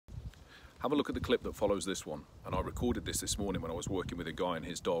Have a look at the clip that follows this one. And I recorded this morning when I was working with a guy and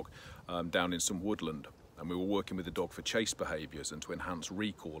his dog down in some woodland. And we were working with the dog for chase behaviours and to enhance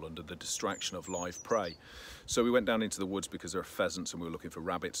recall under the distraction of live prey. So we went down into the woods because there are pheasants and we were looking for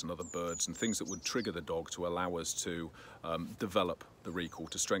rabbits and other birds and things that would trigger the dog to allow us to develop the recall,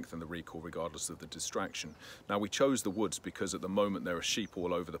 to strengthen the recall regardless of the distraction. Now we chose the woods because at the moment there are sheep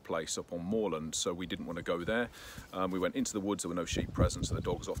all over the place up on moorland, so we didn't want to go there. We went into the woods, there were no sheep present, so the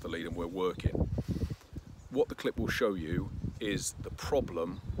dog was off the lead and we're working. What the clip will show you is the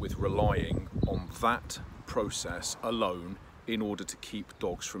problem with relying on that process alone in order to keep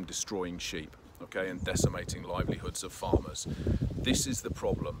dogs from destroying sheep, okay, and decimating livelihoods of farmers. This is the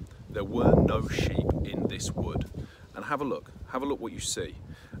problem. There were no sheep in this wood. And have a look what you see.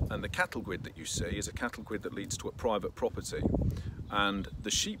 And the cattle grid that you see is a cattle grid that leads to a private property. And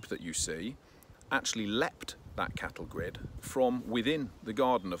the sheep that you see actually leapt that cattle grid from within the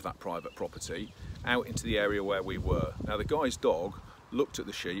garden of that private property out into the area where we were. Now the guy's dog looked at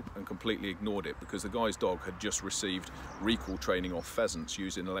the sheep and completely ignored it because the guy's dog had just received recall training off pheasants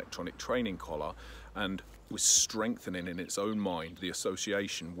using an electronic training collar and was strengthening in its own mind the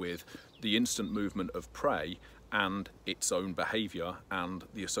association with the instant movement of prey and its own behaviour and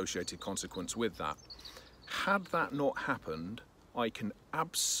the associated consequence with that. Had that not happened, I can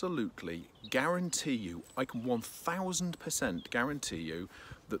absolutely guarantee you, I can 1000% guarantee you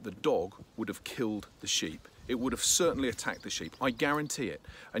that the dog would have killed the sheep. It would have certainly attacked the sheep, I guarantee it.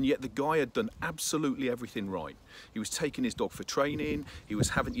 And yet the guy had done absolutely everything right. He was taking his dog for training, he was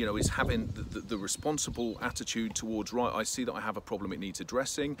having, the responsible attitude towards, right, I see that I have a problem, it needs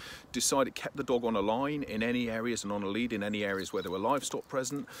addressing, kept the dog on a line in any areas and on a lead in any areas where there were livestock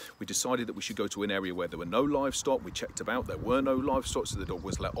present. We decided that we should go to an area where there were no livestock, we checked about, there were no livestock, so the dog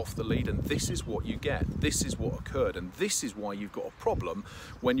was let off the lead, and this is what you get, this is what occurred, and this is why you've got a problem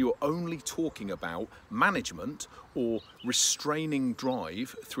when you're only talking about management or restraining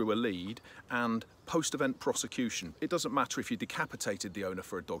drive through a lead and post-event prosecution. It doesn't matter if you decapitated the owner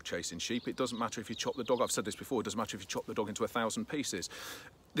for a dog chasing sheep, it doesn't matter if you chopped the dog, I've said this before, it doesn't matter if you chopped the dog into 1,000 pieces.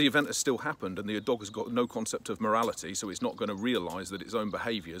 The event has still happened and the dog has got no concept of morality, so it's not going to realise that its own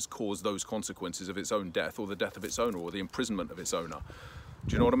behaviours cause those consequences of its own death or the death of its owner or the imprisonment of its owner.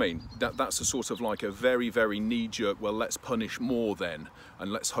 Do you know what I mean? That's a sort of like a very, very knee-jerk, well, let's punish more then,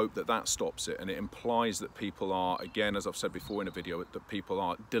 and let's hope that that stops it. And it implies that people are, again, as I've said before in a video, that people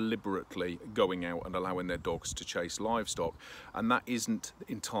are deliberately going out and allowing their dogs to chase livestock. And that isn't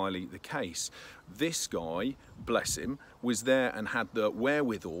entirely the case. This guy, bless him, was there and had the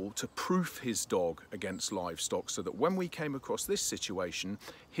wherewithal to proof his dog against livestock so that when we came across this situation,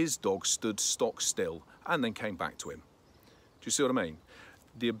 his dog stood stock still and then came back to him. Do you see what I mean?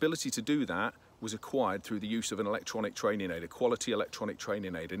 The ability to do that was acquired through the use of an electronic training aid, a quality electronic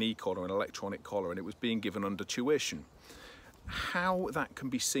training aid, an e-collar, an electronic collar, and it was being given under tuition. How that can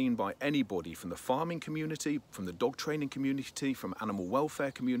be seen by anybody from the farming community, from the dog training community, from animal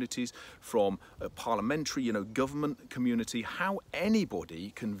welfare communities, from a parliamentary, government community, how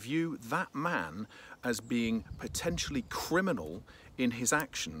anybody can view that man as being potentially criminal in his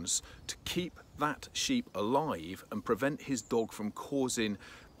actions to keep that sheep alive and prevent his dog from causing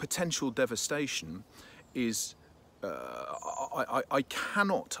potential devastation is I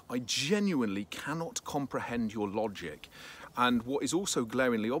genuinely cannot comprehend your logic. And what is also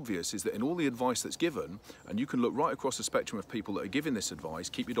glaringly obvious is that in all the advice that's given, and you can look right across the spectrum of people that are giving this advice,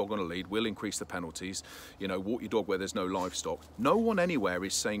 keep your dog on a lead, we'll increase the penalties, walk your dog where there's no livestock. No one anywhere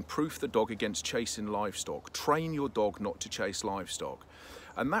is saying proof the dog against chasing livestock, train your dog not to chase livestock.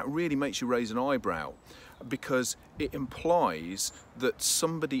 And that really makes you raise an eyebrow because it implies that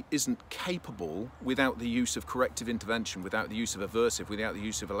somebody isn't capable without the use of corrective intervention, without the use of aversive, without the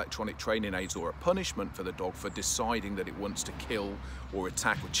use of electronic training aids or a punishment for the dog for deciding that it wants to kill or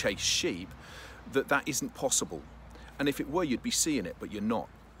attack or chase sheep, that isn't possible. And if it were, you'd be seeing it, but you're not.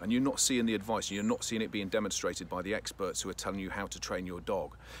 And you're not seeing the advice, and you're not seeing it being demonstrated by the experts who are telling you how to train your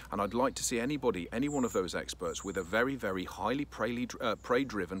dog. And I'd like to see any one of those experts with a very, very highly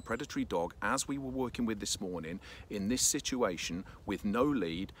prey-driven, predatory dog, as we were working with this morning, in this situation, with no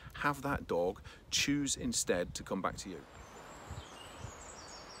lead, have that dog choose instead to come back to you.